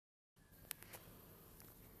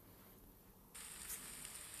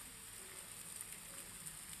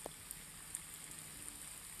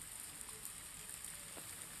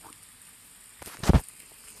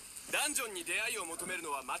ンに出会いを求める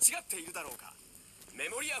のは間違っているだろうか。メ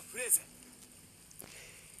モリアフレーゼ。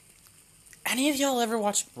Any of y'all ever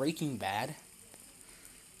watched Breaking Bad?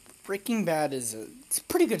 Breaking Bad it's a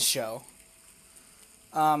pretty good show.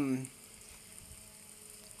 It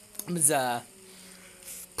was a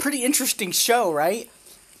pretty interesting show, right?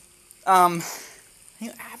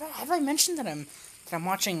 Have I mentioned that I'm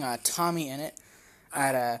watching Tommy in it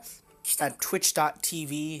at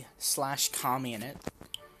twitch.tv/Tommy in it.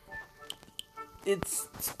 It's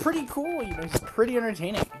pretty cool, you know, it's pretty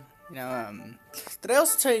entertaining. You know, did I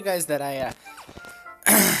also tell you guys that I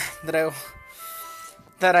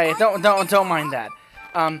don't mind that.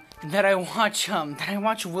 That I watch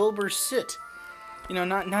Wilbur Soot. You know,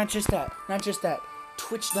 not just that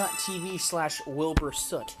twitch.tv/Wilbur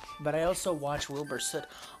Soot, but I also watch Wilbur Soot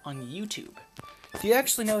on YouTube. Do you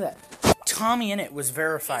actually know that Tommy in it was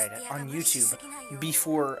verified on YouTube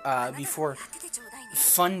before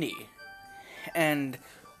Fundy and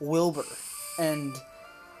Wilbur and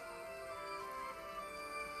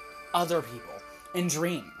other people and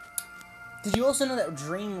Dream? Did you also know that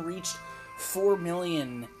Dream reached 4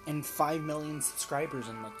 million and 5 million subscribers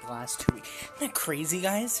in like the last 2 weeks? Isn't that crazy,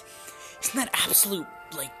 guys? Isn't that absolutely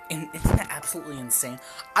insane?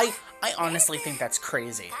 I honestly think that's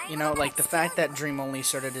crazy. You know, like the fact that Dream only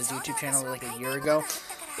started his YouTube channel like a year ago,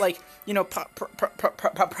 like, you know,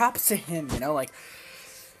 props to him. You know, like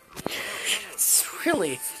it's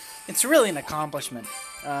really an accomplishment.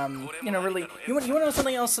 You know, really, you want to know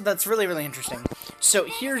something else that's really interesting? So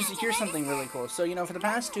here's something really cool. So, you know, for the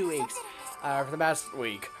past 2 weeks, for the past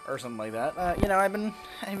week or something like that, you know,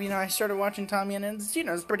 I started watching Tommy, and it's, you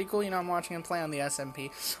know, it's pretty cool. You know, I'm watching him play on the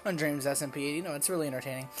SMP, on Dream's SMP. You know, it's really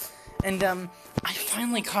entertaining. And I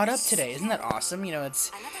finally caught up today. Isn't that awesome? You know,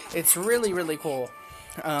 it's really cool.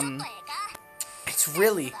 It's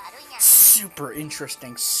really super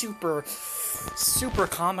interesting, super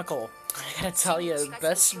comical. I gotta tell you,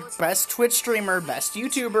 best Twitch streamer, best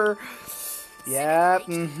YouTuber. Yeah,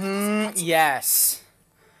 yes.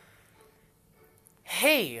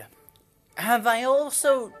 Hey, have I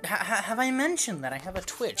mentioned that I have a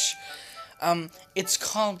Twitch? It's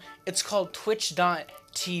called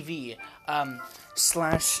twitch.tv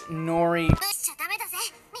 /Nori.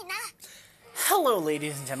 Hello,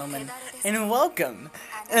 ladies and gentlemen, and welcome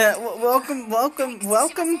to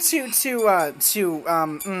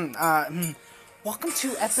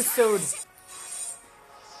episode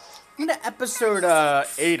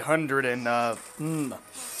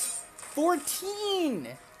 814.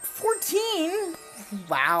 14?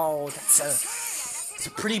 Wow, that's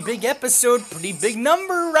a pretty big episode, pretty big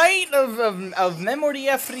number, right? Of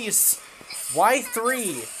Memoria Freese.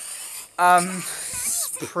 Y3. It's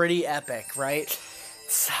pretty epic, right?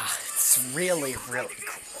 It's really cool.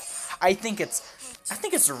 I think it's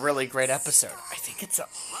a really great episode. I think it's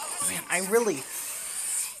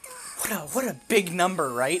what a big number,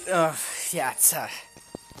 right? Yeah, it's a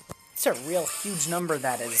real huge number,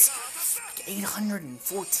 that is.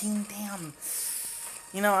 814, damn.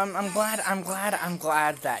 You know, I'm glad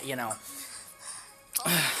that, you know,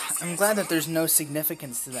 I'm glad that there's no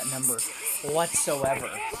significance to that number whatsoever.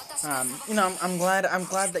 You know, I'm glad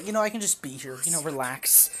that, you know, I can just be here, you know,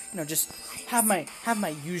 relax, you know, just have my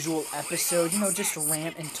usual episode, you know, just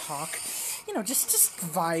rant and talk, you know, just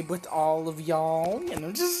vibe with all of y'all, you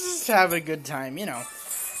know, just have a good time, you know,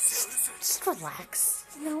 just relax,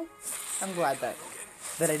 you know. I'm glad that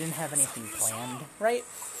I didn't have anything planned, right?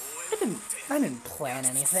 I didn't plan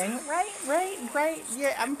anything, right?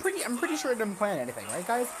 Yeah, I'm pretty sure I didn't plan anything, right,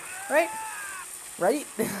 guys? Right? I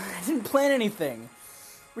didn't plan anything,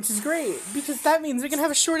 which is great, because that means we can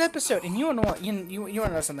have a short episode. And you wanna know what? You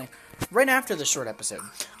wanna know something? Right after the short episode,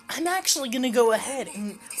 I'm actually gonna go ahead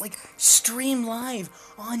and like stream live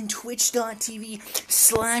on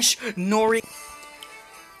twitch.tv/Nori.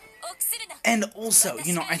 And also,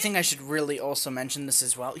 you know, I think I should really also mention this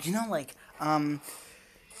as well. You know, like,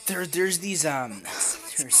 there's these YouTube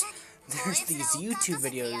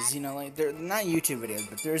videos, you know, like, they're not YouTube videos,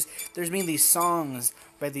 but there's been these songs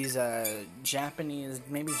by these, Japanese,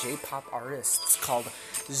 maybe J-pop artists called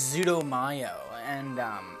Zudomayo, and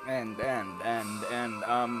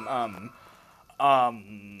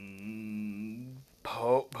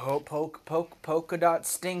Polka Dot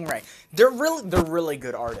Stingray. They're really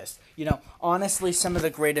good artists. You know, honestly, some of the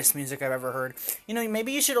greatest music I've ever heard. You know,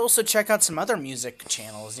 maybe you should also check out some other music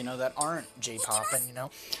channels, you know, that aren't J-pop, and you know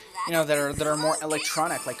that are more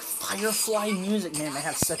electronic, like Firefly Music. Man, they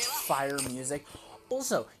have such fire music.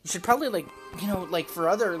 Also, you should probably, like, you know, like, for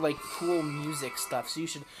other, like, cool music stuff, so you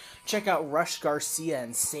should check out Rush Garcia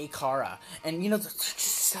and Seikara. And, you know,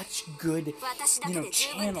 such good, you know,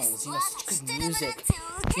 channels, you know, such good music.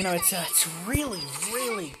 You know, it's really,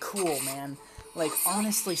 really cool, man. Like,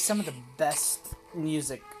 honestly, some of the best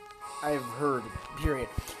music I've heard, period.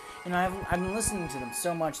 You know, I've been listening to them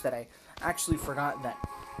so much that I actually forgot that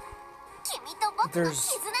there's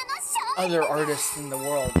other artists in the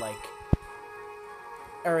world, like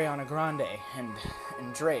Ariana Grande and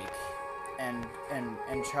Drake and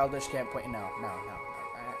Childish Gambino. No.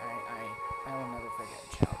 I will never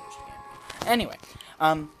forget Childish Gambino. Anyway,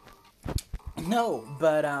 no,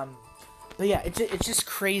 but yeah, it's just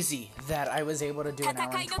crazy that I was able to do an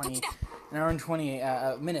hour and 20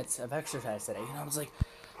 minutes of exercise today. You know,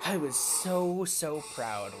 I was so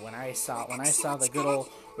proud when I saw the good old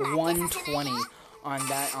 120 on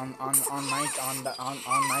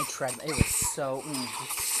my treadmill. It was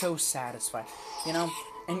so satisfying, you know.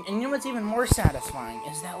 And you know what's even more satisfying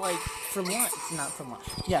is that, like, for dinner,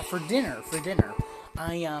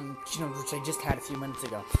 I you know, which I just had a few minutes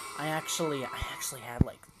ago, I actually had,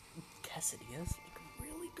 like, quesadillas, like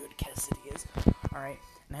really good quesadillas. All right.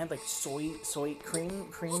 And I had, like, soy sour cream.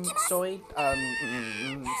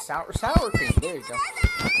 There you go.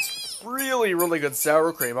 It's really good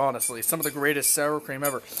sour cream, honestly. Some of the greatest sour cream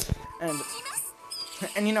ever. And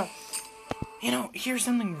you know, here's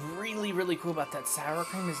something really cool about that sour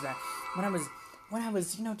cream is that when I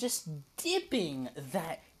was, you know, just dipping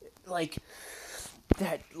that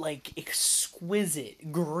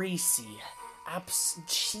exquisite, greasy,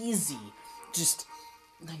 cheesy, just,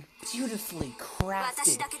 like, beautifully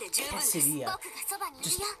crafted quesadilla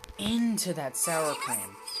just into that sour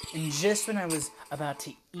cream. And just when I was about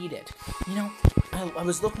to eat it, you know, I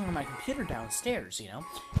was looking on my computer downstairs, you know,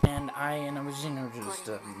 and I was, you know,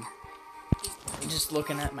 just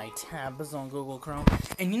looking at my tabs on Google Chrome.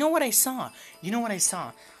 And you know what I saw?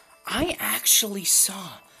 I actually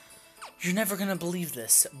saw, you're never gonna believe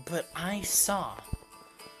this, but I saw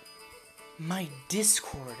my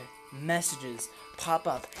Discord messages pop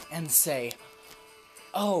up and say,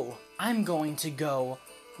 oh, I'm going to go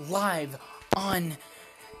live on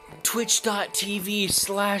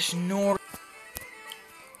twitch.tv/Nor.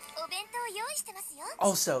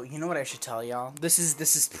 Also, you know what I should tell y'all? This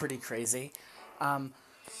is pretty crazy. But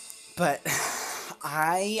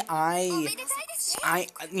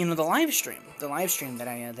you know, the live stream that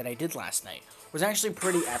I did last night was actually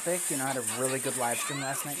pretty epic. You know, I had a really good live stream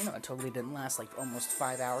last night. You know, it totally didn't last, like, almost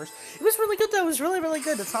 5 hours. It was really good, though. It was really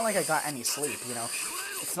good. It's not like I got any sleep, you know.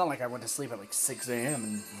 It's not like I went to sleep at, like, 6 a.m.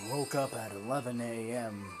 and woke up at 11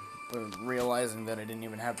 a.m. realizing that I didn't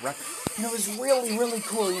even have breakfast. You know, it was really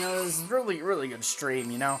cool. You know, it was really good stream,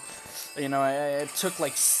 you know. You know, it took,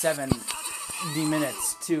 like, 70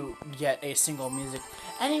 minutes to get a single music.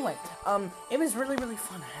 Anyway, it was really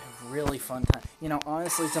fun. I had a really fun time. You know,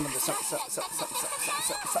 honestly, some of the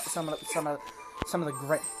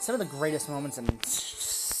greatest moments in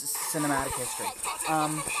cinematic history.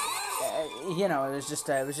 You know, it was just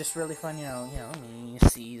really fun. You know, me,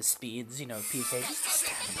 C, the Speeds, you know, PK, just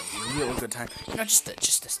having a real good time. You know, just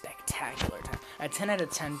a spectacular time. A 10 out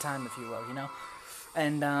of 10 time, if you will. You know.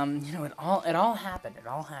 And, you know, it all happened,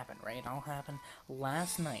 right? It all happened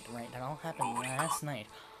last night, right? It all happened last night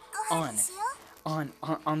on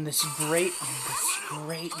this great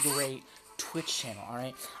Twitch channel,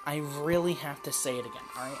 alright? I really have to say it again,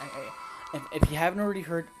 alright? If you haven't already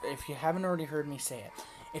heard me say it,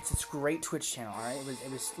 it's this great Twitch channel, alright?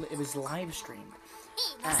 It was live streamed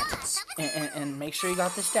and make sure you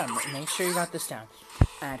got this down.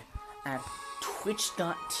 At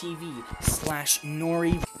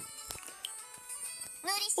twitch.tv/Nori.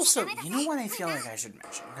 Also, you know what I feel like I should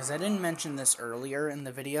mention? Because I didn't mention this earlier in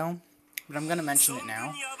the video, but I'm gonna mention it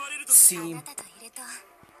now. See,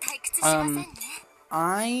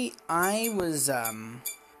 I was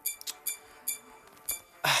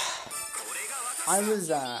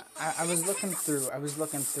looking through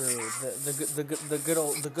the good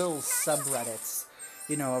old subreddits,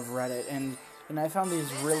 you know, of Reddit, and I found these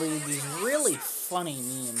really funny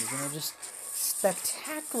memes, you know, just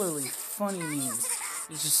spectacularly funny memes.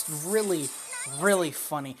 It's just really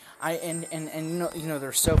funny. And you know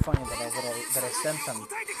they're so funny that I sent them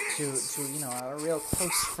to you know, a real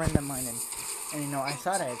close friend of mine, and you know, I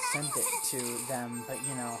thought I had sent it to them, but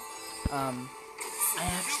you know, I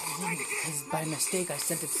actually didn't, because by mistake I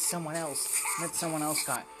sent it to someone else, and that someone else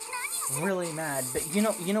got really mad. But you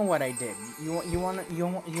know what I did. You wanna know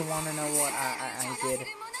what I did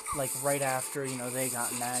like right after, they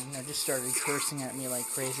got mad, just started cursing at me like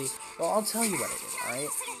crazy. Well, I'll tell you what I did, alright?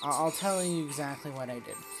 I'll tell you exactly what I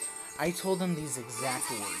did. I told them these exact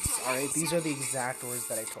words, alright? These are the exact words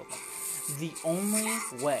that I told them. The only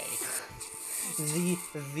way, the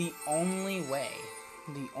only way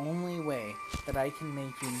that I can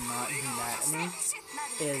make you not be mad at me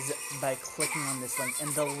is by clicking on this link.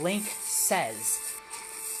 And the link says,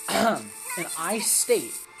 and I say,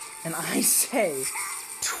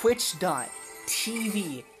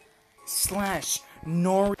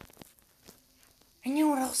 twitch.tv/Nori. And you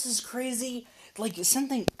know what else is crazy? Like,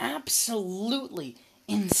 something absolutely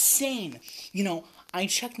insane. I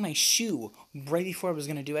checked my shoe right before I was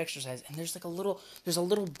gonna do exercise, and there's a little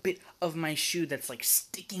bit of my shoe that's like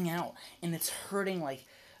sticking out, and it's hurting like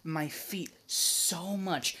my feet so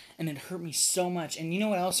much, and it hurt me so much. And you know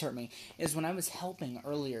what else hurt me is when I was helping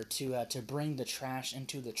earlier to bring the trash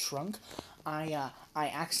into the trunk. I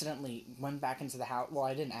accidentally went back into the house. Well,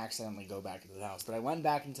 I didn't accidentally go back into the house, but I went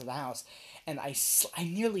back into the house, and I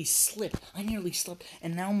nearly slipped.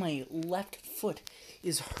 And now my left foot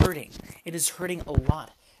is hurting. It is hurting a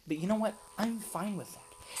lot. But you know what? I'm fine with that,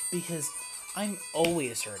 because I'm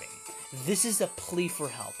always hurting. This is a plea for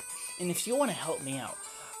help. And if you want to help me out,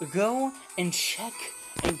 go and check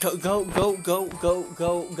and go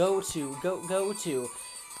to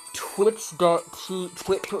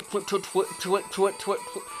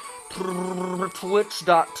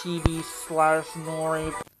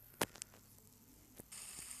twitch.tv/Nori.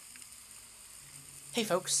 Hey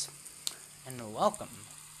folks, and welcome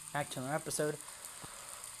back to another episode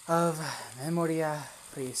of Memoria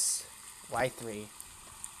Freese Y3,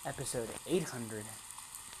 episode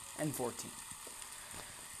 814.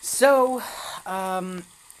 So,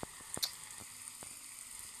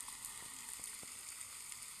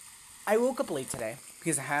 I woke up late today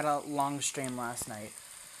because I had a long stream last night.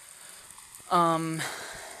 And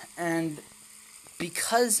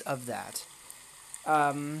because of that,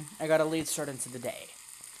 I got a late start into the day.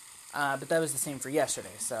 But that was the same for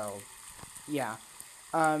yesterday, so, yeah.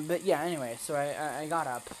 But yeah, anyway, so I got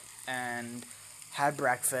up and had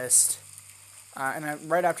breakfast. And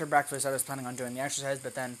right after breakfast, I was planning on doing the exercise,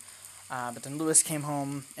 but then Lewis came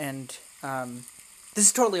home, and this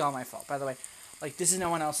is totally all my fault, by the way. Like, this is no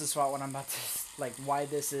one else's fault when I'm about to, like, why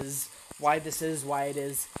it is.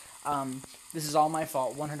 This is all my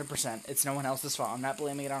fault, 100%. It's no one else's fault. I'm not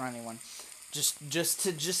blaming it on anyone. Just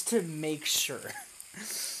to make sure,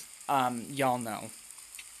 y'all know.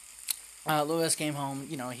 Lewis came home,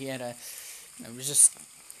 he had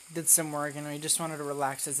did some work, he just wanted to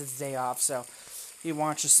relax as his day off, so he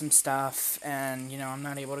watches some stuff, and, I'm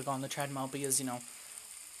not able to go on the treadmill because, if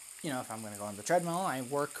I'm going to go on the treadmill, I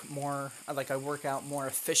work out more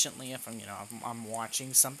efficiently if I'm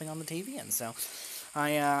watching something on the TV. And so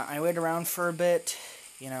I wait around for a bit.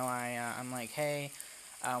 I'm like, hey,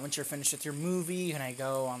 once you're finished with your movie, can I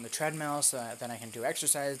go on the treadmill so that then I can do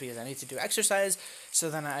exercise, because I need to do exercise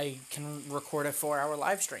so then I can record a 4-hour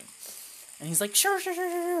live stream. And he's like, sure.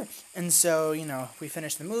 And so, we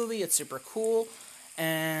finish the movie, it's super cool,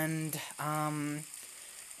 and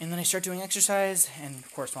then I start doing exercise, and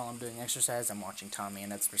of course, while I'm doing exercise, I'm watching Tommy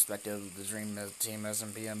and its perspective, the Dream Team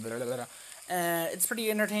SMP, and blah, blah, blah. It's pretty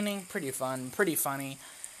entertaining, pretty fun, pretty funny.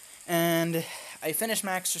 And I finish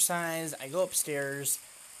my exercise, I go upstairs,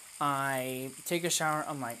 I take a shower,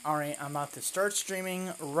 I'm like, alright, I'm about to start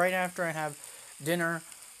streaming right after I have dinner.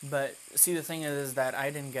 But see, the thing is that I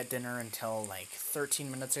didn't get dinner until like 13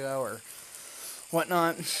 minutes ago or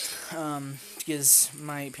whatnot, because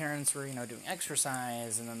my parents were, doing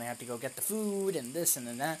exercise, and then they had to go get the food, and this and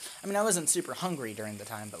then that. I mean, I wasn't super hungry during the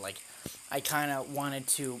time, but, like, I kind of wanted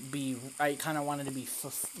to be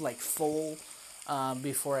full,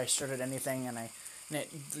 before I started anything, and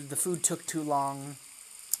the food took too long,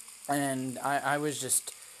 and I was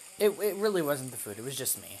just, it really wasn't the food, it was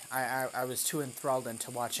just me. I was too enthralled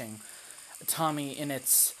into watching Tommy in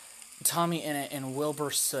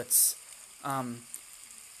Wilbur Soot's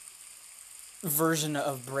version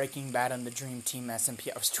of Breaking Bad and the Dream Team SMP.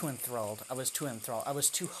 I was too enthralled. I was too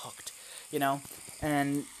hooked,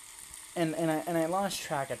 and I lost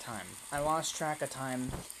track of time.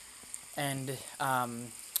 And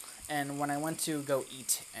when I went to go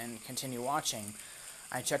eat and continue watching,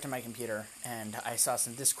 I checked on my computer and I saw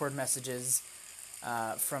some Discord messages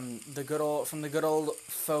from the good old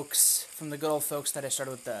folks that I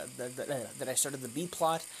started with the B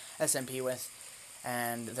plot SMP with,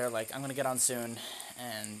 and they're like, I'm gonna get on soon,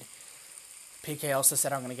 and PK also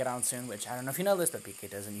said I'm gonna get on soon, which I don't know if you know this, but PK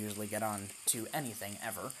doesn't usually get on to anything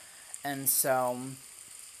ever, and so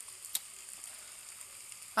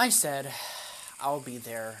I said I'll be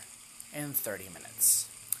there in 30 minutes.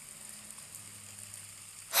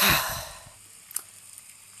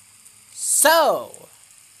 So,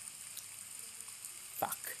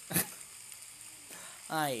 fuck.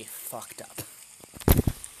 I fucked up.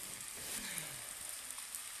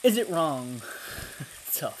 Is it wrong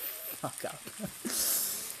to fuck up?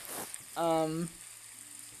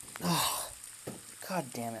 Oh,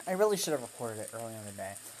 god damn it. I really should have recorded it earlier in the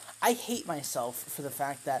day. I hate myself for the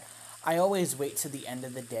fact that I always wait to the end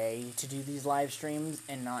of the day to do these live streams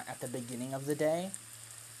and not at the beginning of the day.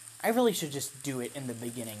 I really should just do it in the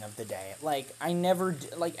beginning of the day. Like, I never,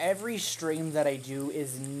 like, every stream that I do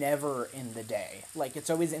is never in the day. Like,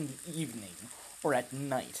 it's always in the evening or at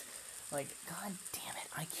night. Like, god damn it,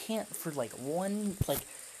 I can't for, like,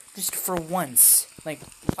 just for once, like,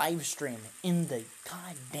 live stream in the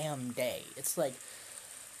goddamn day. It's like,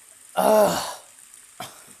 ugh.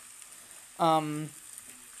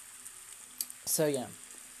 So, yeah.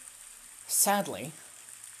 Sadly,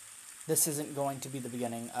 this isn't going to be the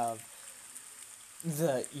beginning of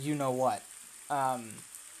the you-know-what.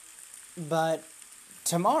 But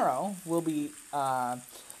tomorrow will be, will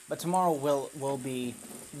be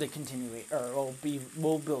the continuation, or will be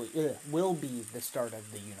the start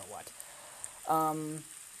of the you-know-what. And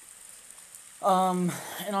on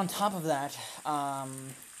top of that,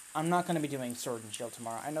 I'm not going to be doing Sword and Shield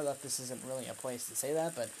tomorrow. I know that this isn't really a place to say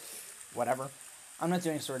that, but whatever. I'm not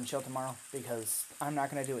doing Sword and Shield tomorrow because I'm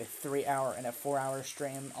not going to do a 3-hour and a 4-hour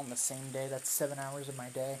stream on the same day. That's 7 hours of my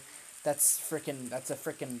day. That's a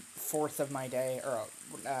freaking fourth of my day, or,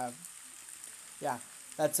 yeah,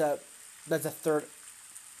 that's a third,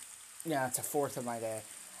 yeah, it's a fourth of my day.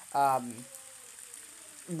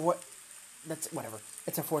 Whatever.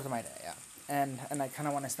 It's a fourth of my day, yeah. And I kind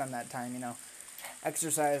of want to spend that time,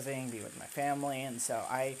 exercising, be with my family, and so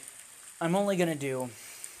I'm only gonna do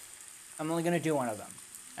one of them,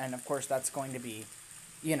 and of course that's going to be,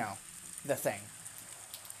 the thing.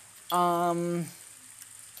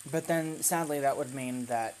 But then sadly that would mean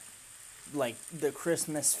that, like, the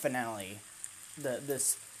Christmas finale,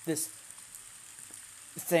 this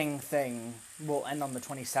thing will end on the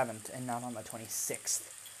 27th and not on the 26th.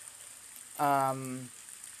 And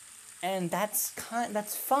that's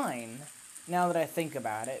fine, now that I think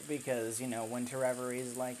about it, because, Winter Reverie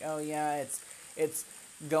is like, oh yeah, it's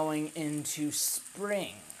going into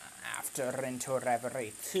spring after Winter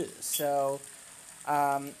Reverie too, so,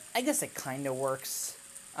 I guess it kinda works,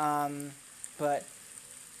 but,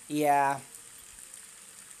 yeah,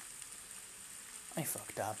 I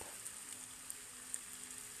fucked up.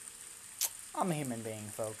 I'm a human being,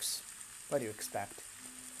 folks. What do you expect?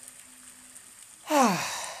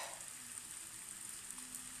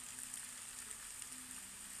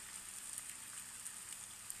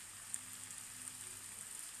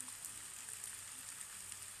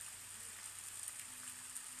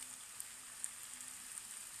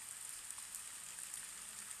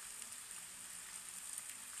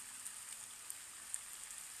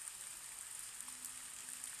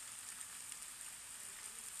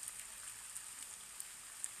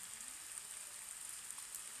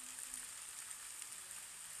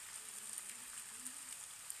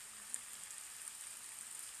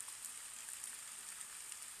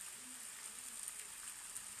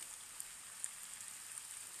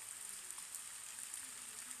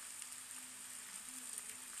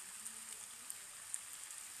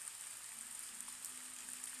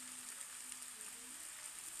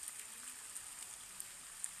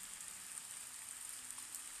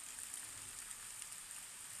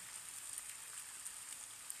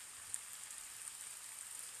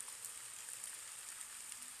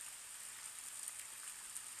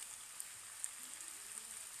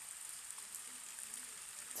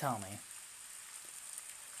 Tell me,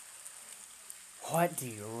 what do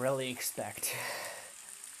you really expect?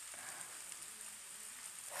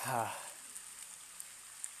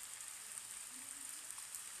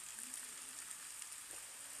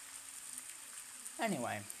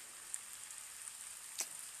 Anyway,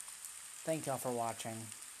 thank y'all for watching.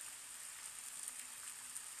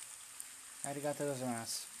 Arigatou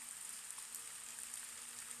gozaimasu.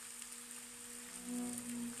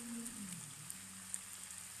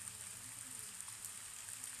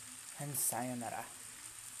 And sayonara.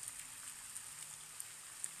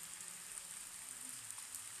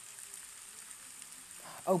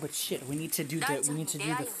 Oh, but shit, we need to do the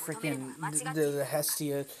freaking, the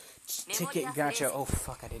Hestia ticket gacha. Oh,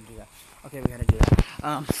 fuck, I didn't do that. Okay, we gotta do that.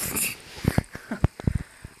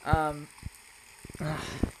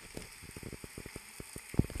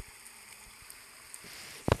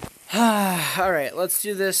 Alright, let's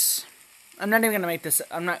do this. I'm not even gonna make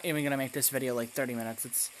this video like 30 minutes.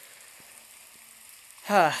 It's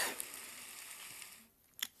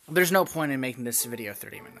there's no point in making this video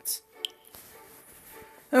 30 minutes.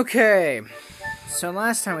 Okay, so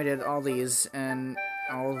last time we did all these and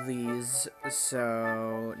all of these,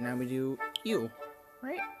 so now we do you,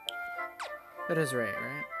 right? That is right?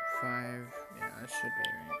 5, yeah, that should be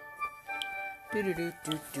right.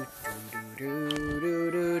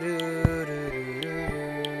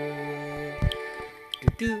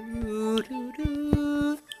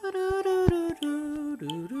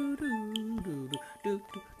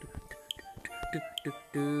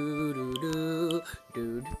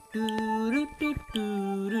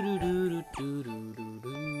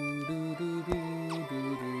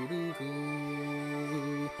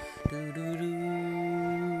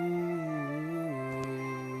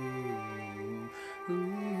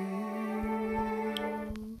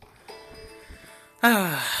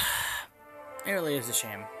 It really is a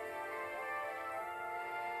shame.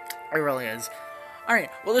 It really is.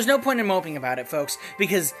 Alright, well, there's no point in moping about it, folks,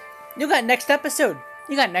 because you got next episode.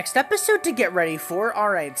 You got next episode to get ready for.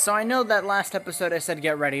 Alright, so I know that last episode I said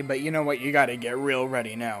get ready, but you know what? You gotta get real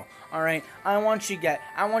ready now. Alright? I want you to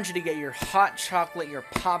get your hot chocolate, your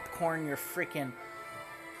popcorn, your freaking,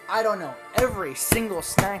 I don't know, every single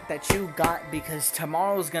snack that you got, because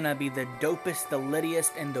tomorrow's gonna be the dopest, the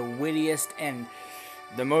littiest, and the wittiest, and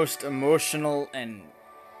the most emotional and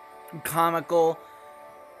comical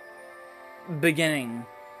beginning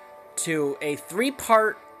to a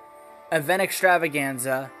 3-part event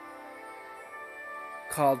extravaganza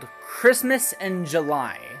called Christmas in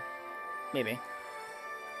July. Maybe.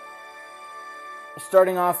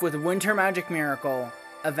 Starting off with Winter Magic Miracle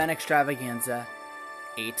event extravaganza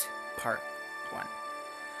 8 part 1.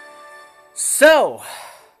 So,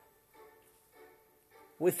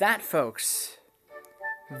 with that, folks,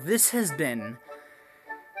 this has been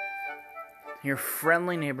your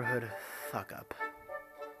friendly neighborhood fuck up.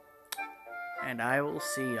 And I will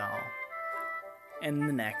see y'all in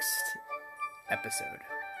the next episode.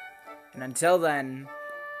 And until then,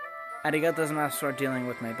 arigato gozaimasu for dealing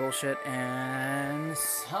with my bullshit, and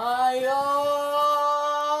sayonara.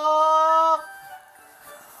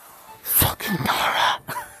 Fucking